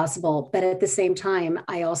clear as possible. But at the same time,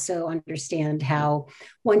 I also understand how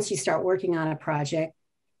once you start working on a project,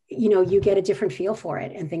 you know, you get a different feel for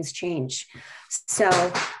it and things change. So,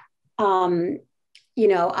 you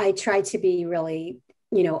know, I try to be really,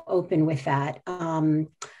 you know, open with that.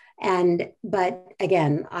 But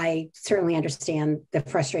again, I certainly understand the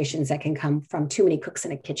frustrations that can come from too many cooks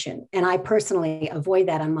in a kitchen. And I personally avoid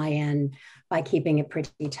that on my end by keeping it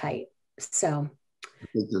pretty tight. So I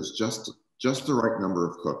think there's just the right number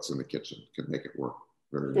of cooks in the kitchen can make it work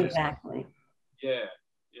very nicely. Exactly. Yeah.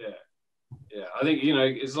 I think, you know,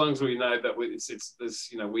 as long as we know that it's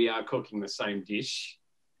this, you know, we are cooking the same dish.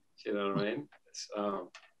 You know what I mean?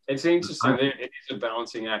 It's interesting. It is a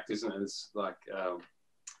balancing act, isn't it? It's like,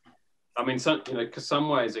 I mean, you know, because some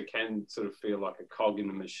ways it can sort of feel like a cog in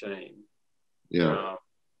the machine. Yeah.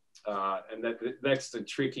 that's the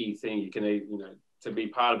tricky thing. You can, you know, to be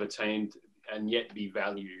part of a team and yet be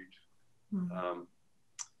valued. You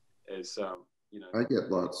know, I get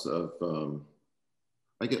lots of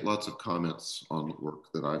comments on the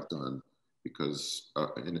work that I've done because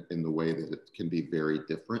in the way that it can be very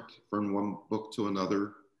different from one book to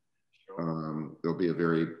another. Sure. There'll be a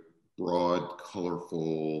very broad,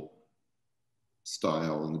 colorful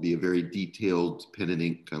style, and there'll be a very detailed pen and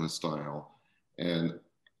ink kind of style. And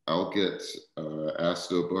I'll get asked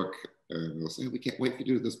to a book, and they'll say, "We can't wait to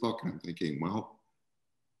do this book." And I'm thinking, well,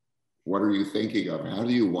 what are you thinking of? How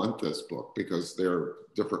do you want this book? Because there are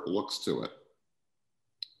different looks to it.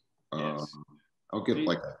 Yes. I'll get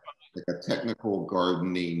like a technical,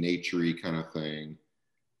 garden-y, nature-y kind of thing,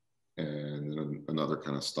 and then another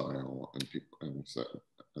kind of style. And people, and so,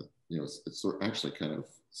 you know, it's sort of actually kind of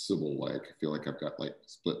Sybil-like. I feel like I've got like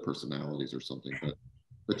split personalities or something.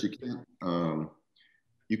 But you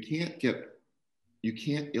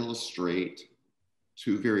can't illustrate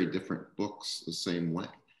two very different books the same way.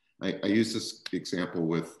 I used this example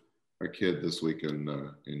with a kid this week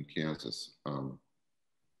in Kansas.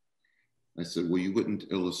 I said, well, you wouldn't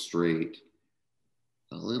illustrate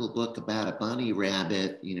a little book about a bunny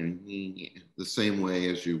rabbit, you know, the same way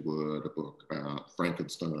as you would a book about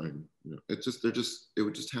Frankenstein. You know, it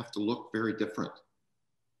would just have to look very different.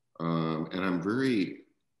 And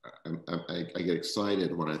I get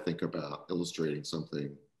excited when I think about illustrating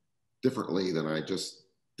something differently than I just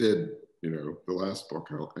did, you know, the last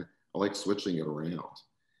book. I like switching it around.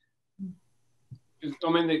 I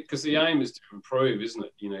mean, because the aim is to improve, isn't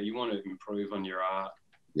it? You know, you want to improve on your art.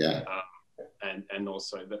 Yeah. And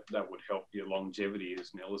also that would help your longevity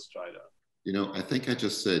as an illustrator. You know, I think I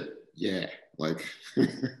just said, yeah, like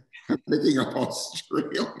I'm thinking of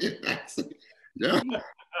Australian accent. Yeah.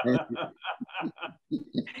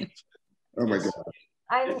 Oh my God.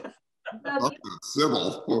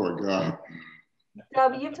 Sybil. Oh my God.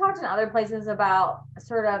 Dub, you've talked in other places about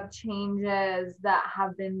sort of changes that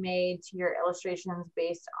have been made to your illustrations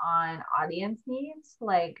based on audience needs,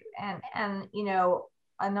 like, and you know,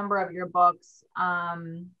 a number of your books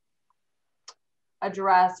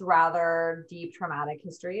address rather deep traumatic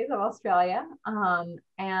histories of Australia,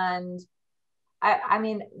 and I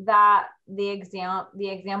mean that the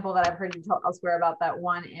example that I've heard you tell elsewhere about that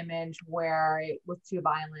one image where it was too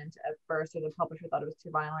violent at first, or the publisher thought it was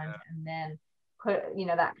too violent, and then you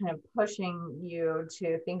know, that kind of pushing you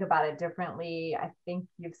to think about it differently. I think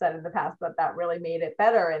you've said in the past that really made it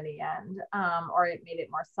better in the end, or it made it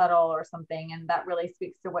more subtle or something. And that really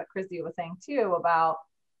speaks to what Christy was saying too about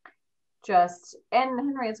just, and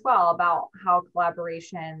Henry as well, about how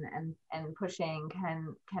collaboration and pushing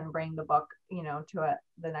can bring the book, you know, to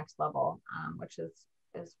the next level, which is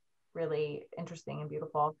really interesting and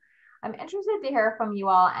beautiful. I'm interested to hear from you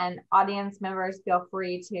all, and audience members, feel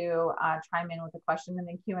free to chime in with a question in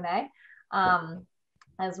the Q&A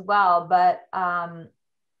as well. But I'm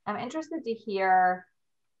interested to hear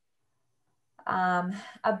a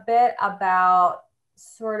bit about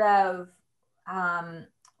sort of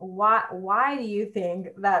why do you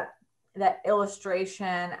think that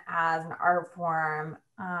illustration as an art form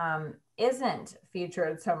isn't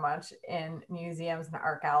featured so much in museums and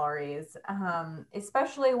art galleries,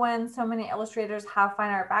 especially when so many illustrators have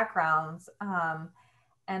fine art backgrounds,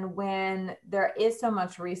 and when there is so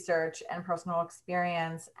much research and personal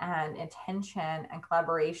experience and intention and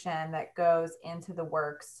collaboration that goes into the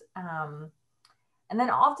works. And then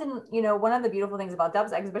often, you know, one of the beautiful things about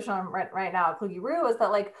Dub's exhibition right now at Kluge-Ruhe is that,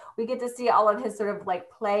 like, we get to see all of his sort of like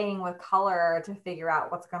playing with color to figure out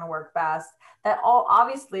what's going to work best. That all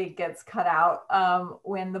obviously gets cut out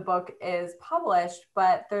when the book is published,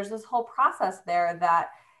 but there's this whole process there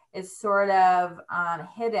that is sort of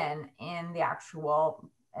hidden in the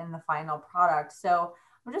final product. So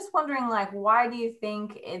I'm just wondering, like, why do you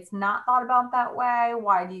think it's not thought about that way?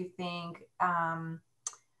 Why do you think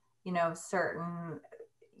you know, certain,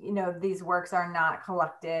 you know, these works are often not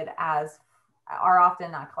collected as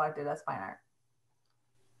fine art?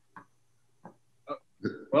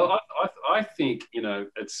 Well, I think, you know,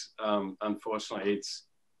 it's unfortunately it's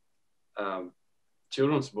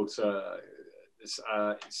children's books are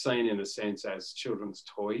seen in a sense as children's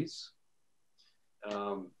toys,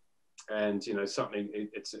 and you know, something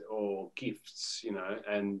it's all gifts, you know,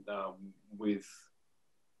 and with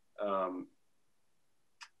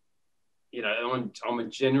you know, I'm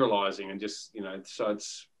generalizing and just, you know, so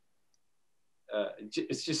it's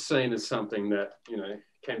just seen as something that, you know,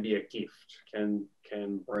 can be a gift, can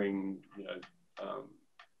bring, you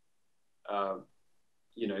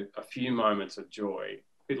know, a few moments of joy, a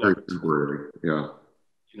bit like temporary, yeah.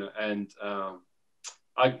 You know, and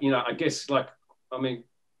I guess, like, I mean,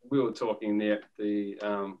 we were talking the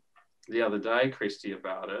other day, Christy,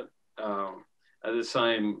 about it. The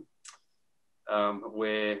same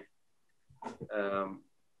where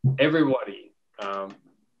everybody,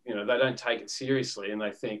 they don't take it seriously, and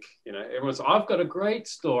they think, everyone's, I've got a great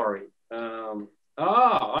story.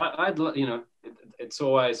 It's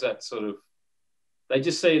always that sort of, they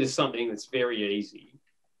just see it as something that's very easy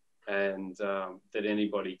and that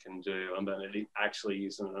anybody can do, and that it actually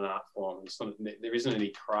isn't an art form. There isn't any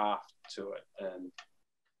craft to it. And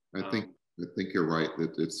I think you're right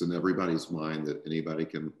that it's in everybody's mind that anybody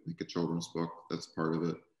can make a children's book. That's part of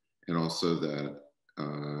it. And also that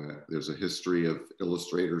there's a history of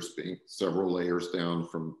illustrators being several layers down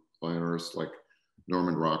from fine artists, like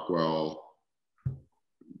Norman Rockwell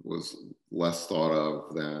was less thought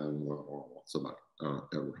of than somebody,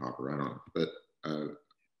 Edward Hopper. I don't know, but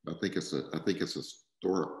I think it's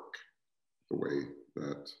historic the way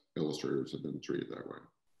that illustrators have been treated that way.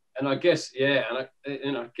 And I guess, yeah,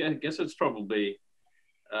 and I guess it's probably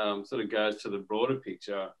sort of goes to the broader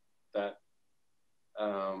picture that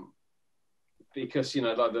because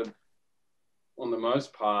like on the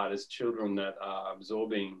most part, as children that are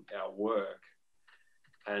absorbing our work,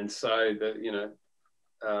 and so that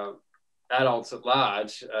adults at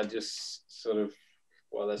large are just sort of,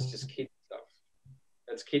 well, that's just kid stuff.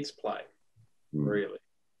 That's kids play, really,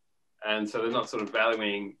 and so they're not sort of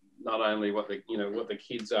valuing not only what the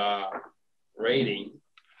kids are reading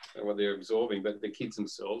and what they're absorbing, but the kids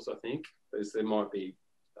themselves. I think there might be,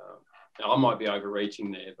 I might be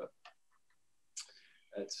overreaching there, but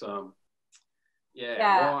it's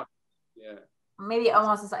maybe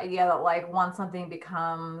almost this idea that like once something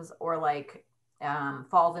becomes or like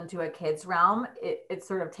falls into a kid's realm, it's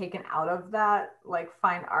sort of taken out of that like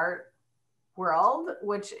fine art world,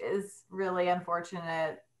 which is really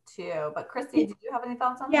unfortunate too. But Christy, did you have any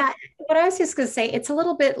thoughts on that? Yeah, what I was just going to say, it's a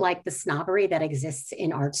little bit like the snobbery that exists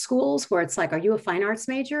in art schools, where it's like, are you a fine arts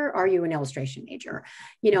major? Or are you an illustration major?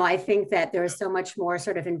 I think that there is so much more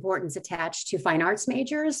sort of importance attached to fine arts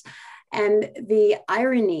majors. And the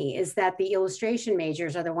irony is that the illustration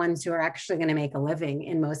majors are the ones who are actually going to make a living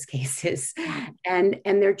in most cases. And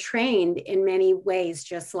they're trained in many ways,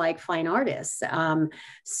 just like fine artists.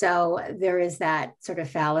 So there is that sort of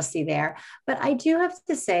fallacy there. But I do have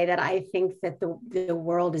to say that I think that the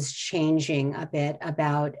world is changing a bit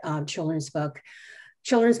about children's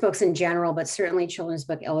books in general, but certainly children's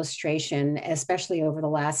book illustration, especially over the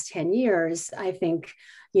last 10 years. I think,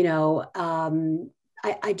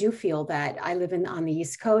 I do feel that I live on the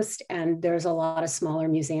East Coast, and there's a lot of smaller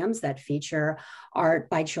museums that feature art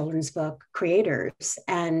by children's book creators.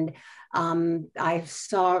 And I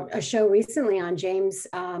saw a show recently on James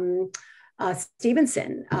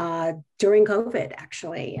Stevenson during COVID,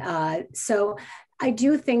 actually. So I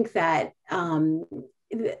do think that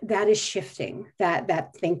that is shifting,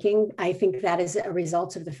 that thinking. I think that is a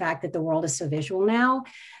result of the fact that the world is so visual now,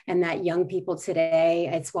 and that young people today,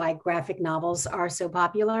 it's why graphic novels are so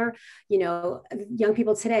popular. Young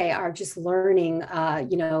people today are just learning,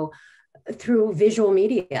 through visual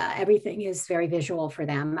media. Everything is very visual for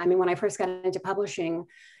them. I mean, when I first got into publishing,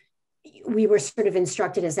 we were sort of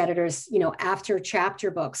instructed as editors, after chapter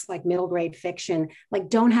books, like middle grade fiction, like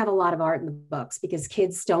don't have a lot of art in the books because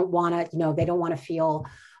kids don't want to, they don't want to feel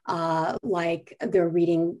like they're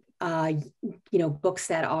reading, books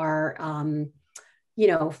that are,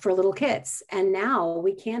 for little kids. And now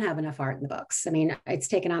we can't have enough art in the books. I mean, it's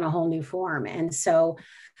taken on a whole new form. And so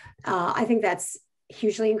I think that's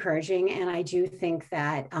hugely encouraging. And I do think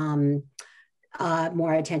that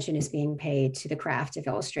more attention is being paid to the craft of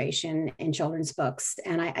illustration in children's books.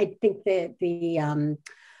 And I think that the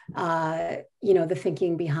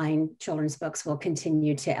thinking behind children's books will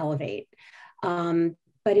continue to elevate.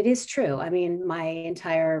 But it is true. I mean, my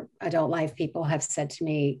entire adult life, people have said to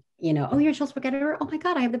me, oh, you're a children's book editor? Oh my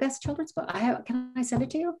God, I have the best children's book. Can I send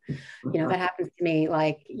it to you? That happens to me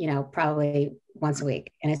like, probably once a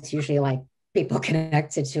week. And it's usually like people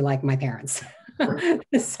connected to like my parents.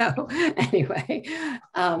 So anyway,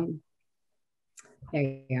 there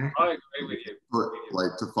you are. I agree with you.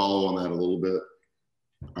 Like to follow on that a little bit,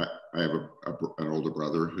 I have an older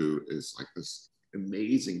brother who is like this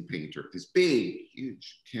amazing painter. These big,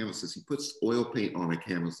 huge canvases. He puts oil paint on a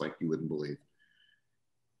canvas like you wouldn't believe.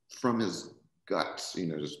 From his guts,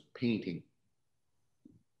 just painting.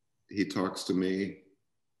 He talks to me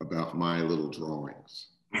about my little drawings.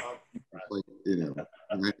 Like,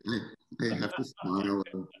 I have to smile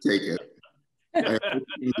and take it.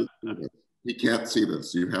 He can't see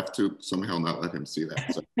this. You have to somehow not let him see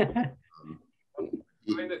that. So,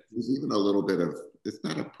 there's even a little bit of, it's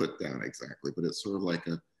not a put down exactly, but it's sort of like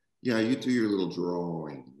a, yeah, you do your little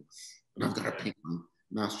drawings, and I've got to paint my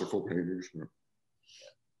masterful painters.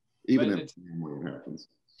 Even if it happens.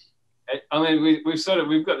 I mean,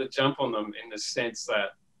 we've got to jump on them in the sense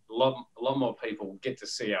that a lot more people get to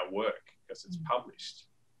see our work because it's published.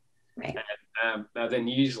 Right. And now then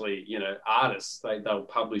usually, artists, they'll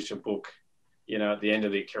publish a book, at the end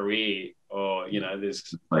of their career, or,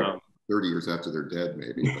 there's... 30 years after they're dead,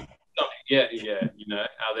 maybe. Yeah,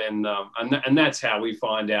 and that's how we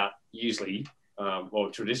find out usually, or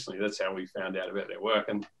traditionally, that's how we found out about their work.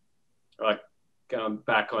 And like going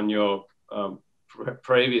back on your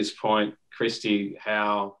previous point, Christy,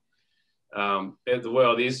 how the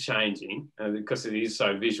world is changing, and because it is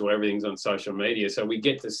so visual, everything's on social media, so we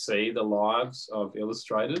get to see the lives of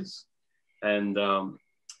illustrators, and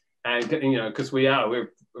because we're a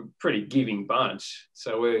pretty giving bunch,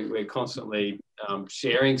 so we're constantly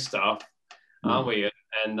sharing stuff, aren't we?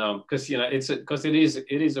 And because it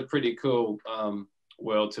is a pretty cool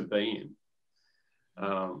world to be in.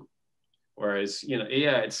 Whereas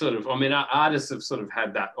it's sort of, I mean, our artists have sort of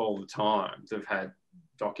had that all the time. They've had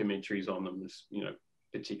documentaries on them,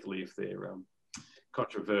 particularly if they're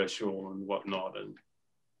controversial and whatnot,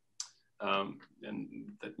 and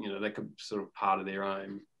they could sort of part of their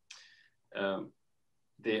aim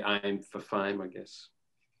for fame, I guess.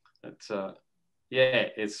 It's good.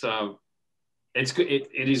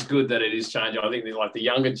 It is good that it is changing. I think like the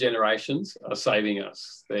younger generations are saving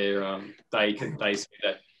us. They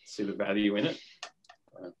see the value in it.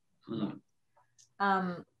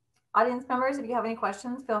 Audience members, if you have any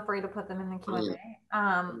questions, feel free to put them in the Q&A.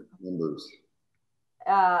 Members.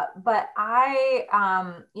 But I,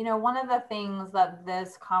 one of the things that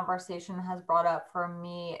this conversation has brought up for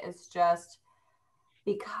me is just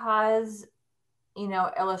because,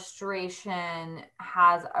 illustration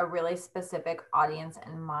has a really specific audience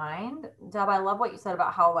in mind. Deb, I love what you said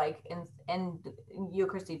about how, like, and you,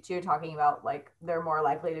 Christy, too, talking about, like, they're more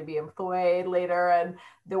likely to be employed later and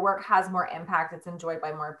the work has more impact. It's enjoyed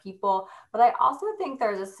by more people. But I also think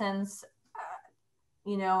there's a sense,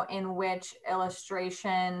 in which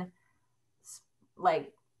illustration,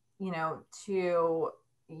 like, to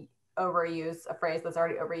overuse a phrase that's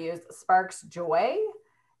already overused, sparks joy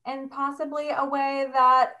in possibly a way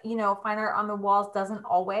that, fine art on the walls doesn't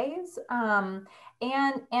always. And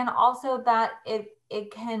also that it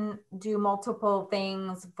can do multiple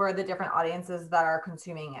things for the different audiences that are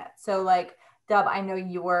consuming it. So like, Deb, I know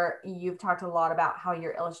you've talked a lot about how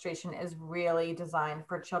your illustration is really designed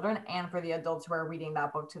for children and for the adults who are reading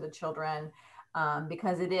that book to the children,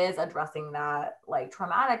 because it is addressing that, like,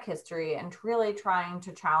 traumatic history and really trying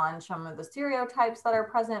to challenge some of the stereotypes that are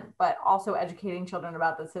present, but also educating children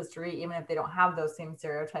about this history, even if they don't have those same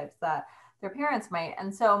stereotypes that their parents might.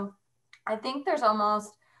 And so I think there's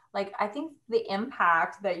almost, like, I think the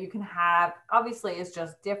impact that you can have obviously is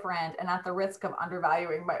just different. And at the risk of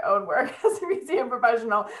undervaluing my own work as a museum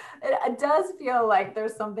professional, it does feel like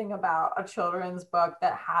there's something about a children's book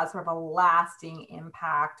that has sort of a lasting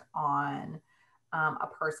impact on a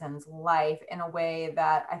person's life in a way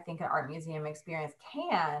that I think an art museum experience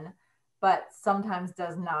can, but sometimes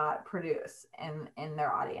does not produce in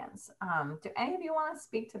their audience. Do any of you want to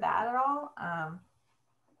speak to that at all?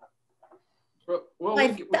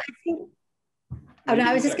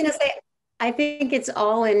 I was just going to say, I think it's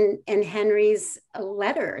all in Henry's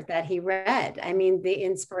letter that he read. I mean, the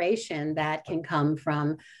inspiration that can come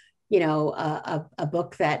from, a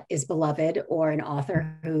book that is beloved, or an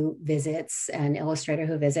author who visits, an illustrator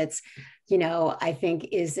who visits, I think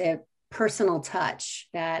is a personal touch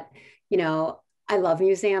that, I love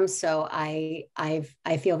museums, so I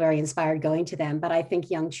feel very inspired going to them. But I think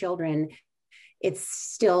young children, it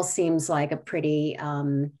still seems like a pretty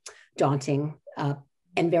daunting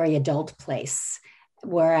and very adult place.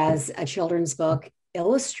 Whereas a children's book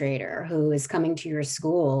illustrator who is coming to your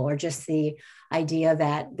school, or just the idea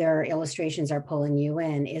that their illustrations are pulling you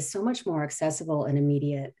in, is so much more accessible and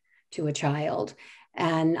immediate to a child.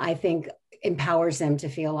 And I think empowers them to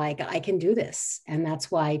feel like, I can do this. And that's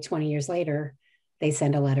why 20 years later, they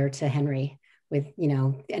send a letter to Henry with,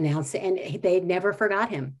 announce, and they never forgot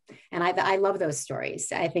him. And I love those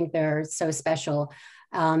stories. I think they're so special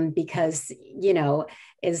because,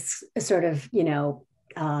 is sort of,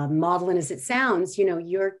 maudlin as it sounds,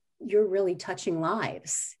 you're really touching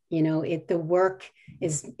lives. The work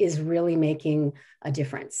is really making a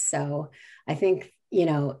difference. So I think,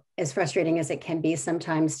 as frustrating as it can be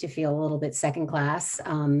sometimes to feel a little bit second class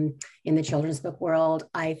in the children's book world,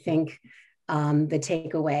 I think the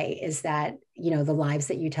takeaway is that, the lives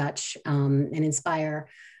that you touch and inspire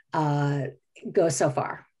goes so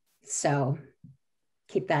far. So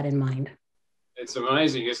keep that in mind. It's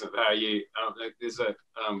amazing, isn't it? How you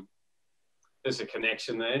there's a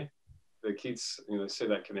connection there. The kids, see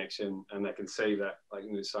that connection, and they can see that, like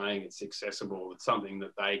you were saying, it's accessible. It's something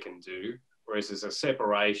that they can do. Whereas there's a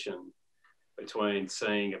separation between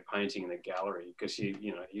seeing a painting in a gallery, because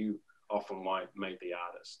you often won't meet the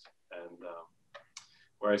artist, and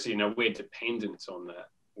whereas we're dependent on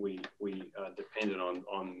that. We are dependent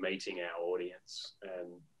on meeting our audience,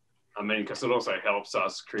 and I mean, because it also helps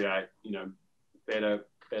us create better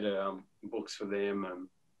books for them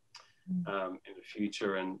in the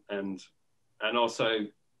future, and also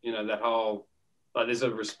that whole, like, there's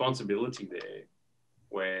a responsibility there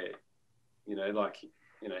where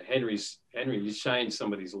Henry, you changed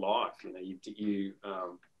somebody's life. And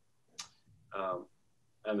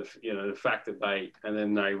the fact that they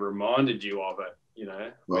reminded you of it.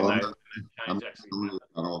 Well, when I'm change actually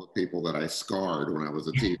on all the people that I scarred when I was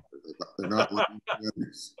a teenager. They're not living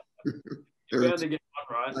letters. You're bound to get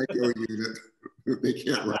one, right? Psycho unit. They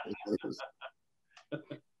can't write letters.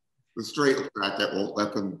 The straight bracket won't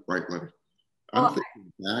let them write letters. I'm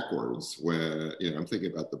thinking backwards when I'm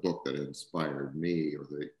thinking about the book that inspired me, or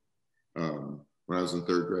when I was in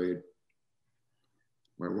third grade.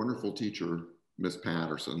 My wonderful teacher, Miss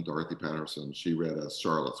Patterson, Dorothy Patterson, she read us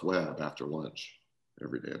Charlotte's Web after lunch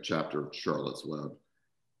every day, a chapter of Charlotte's Web,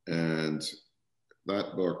 and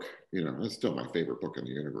that book, that's still my favorite book in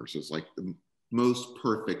the universe. It's like the most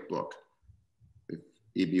perfect book. If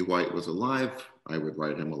E.B. White was alive, I would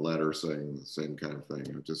write him a letter saying the same kind of thing.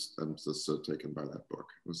 I'm just so taken by that book.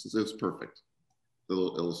 It was perfect. The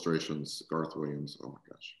little illustrations, Garth Williams, oh my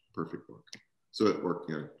gosh, perfect book. So it worked,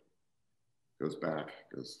 goes back,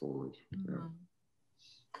 goes forward. Mm-hmm.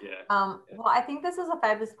 Yeah. Well, I think this is a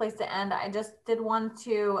fabulous place to end. I just did want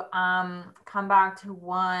to come back to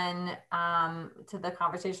to the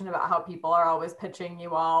conversation about how people are always pitching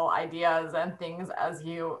you all ideas and things as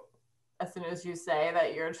soon as you say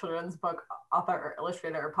that you're a children's book author or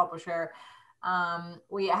illustrator or publisher.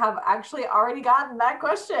 We have actually already gotten that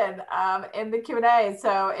question in the Q&A.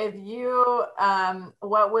 So if you,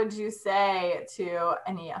 what would you say to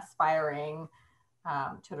any aspiring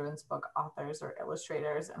children's book authors or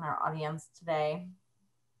illustrators in our audience today?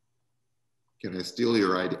 Can I steal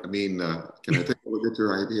your idea? I mean, can I take a look at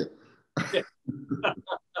your idea?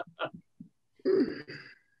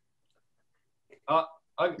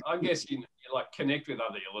 I guess you like connect with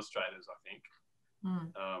other illustrators, I think,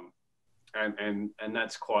 and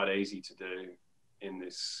that's quite easy to do in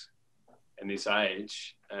this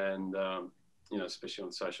age, and especially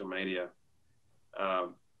on social media.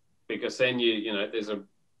 Because then there's a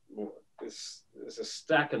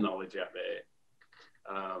stack of knowledge out there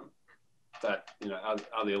that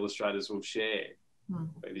other illustrators will share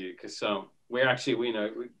with you. Because we're actually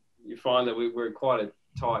you find that we're quite a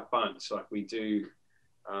tight bunch. Like we do,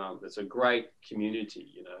 it's a great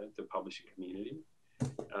community, the publishing community.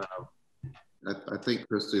 I think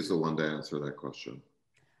Christy is the one to answer that question.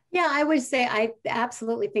 Yeah, I would say I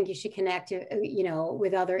absolutely think you should connect,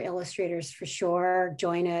 with other illustrators for sure.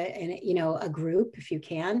 Join a group if you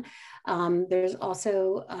can. There's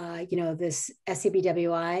also, this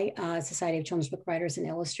SCBWI, Society of Children's Book Writers and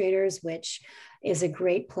Illustrators, which is a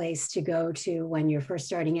great place to go to when you're first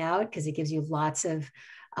starting out, because it gives you lots of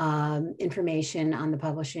information on the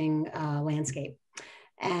publishing landscape.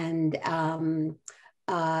 And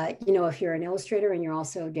if you're an illustrator and you're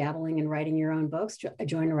also dabbling in writing your own books,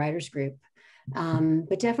 join a writers group.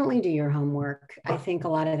 But definitely do your homework. I think a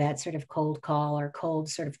lot of that sort of cold call or cold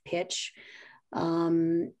sort of pitch,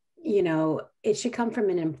 it should come from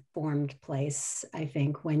an informed place. I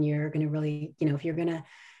think when you're going to really, if you're going to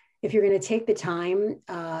take the time,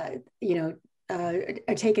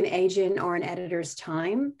 take an agent or an editor's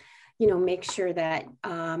time, make sure that,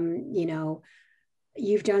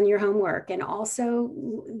 you've done your homework, and also,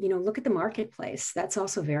 look at the marketplace. That's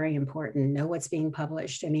also very important. Know what's being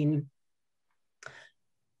published. I mean,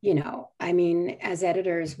 as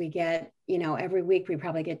editors, we get, every week we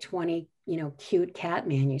probably get 20, cute cat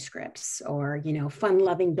manuscripts or,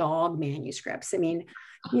 fun-loving dog manuscripts. I mean,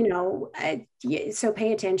 so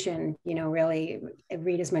pay attention, really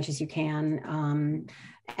read as much as you can.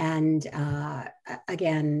 And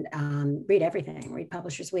again, read everything, read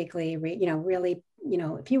Publishers Weekly, really,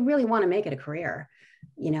 if you really want to make it a career,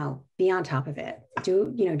 be on top of it.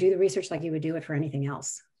 Do the research like you would do it for anything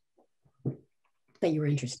else that you were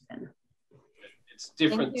interested in. It's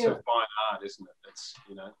different to fine art, isn't it? It's,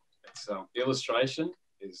 it's illustration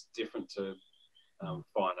is different to fine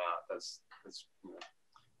art. That's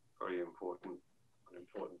very important, an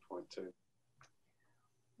important point too.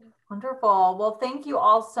 Wonderful. Well, thank you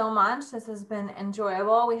all so much. This has been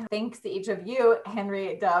enjoyable. Thanks to each of you,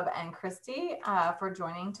 Henry, Dub, and Christy, for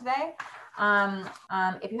joining today.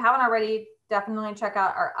 If you haven't already, definitely check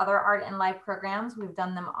out our other art and life programs. We've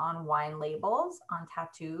done them on wine labels, on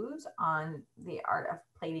tattoos, on the art of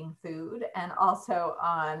plating food, and also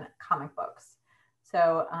on comic books.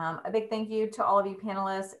 So a big thank you to all of you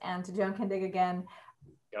panelists and to Joan Kindig again.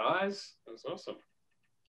 Guys, that was awesome.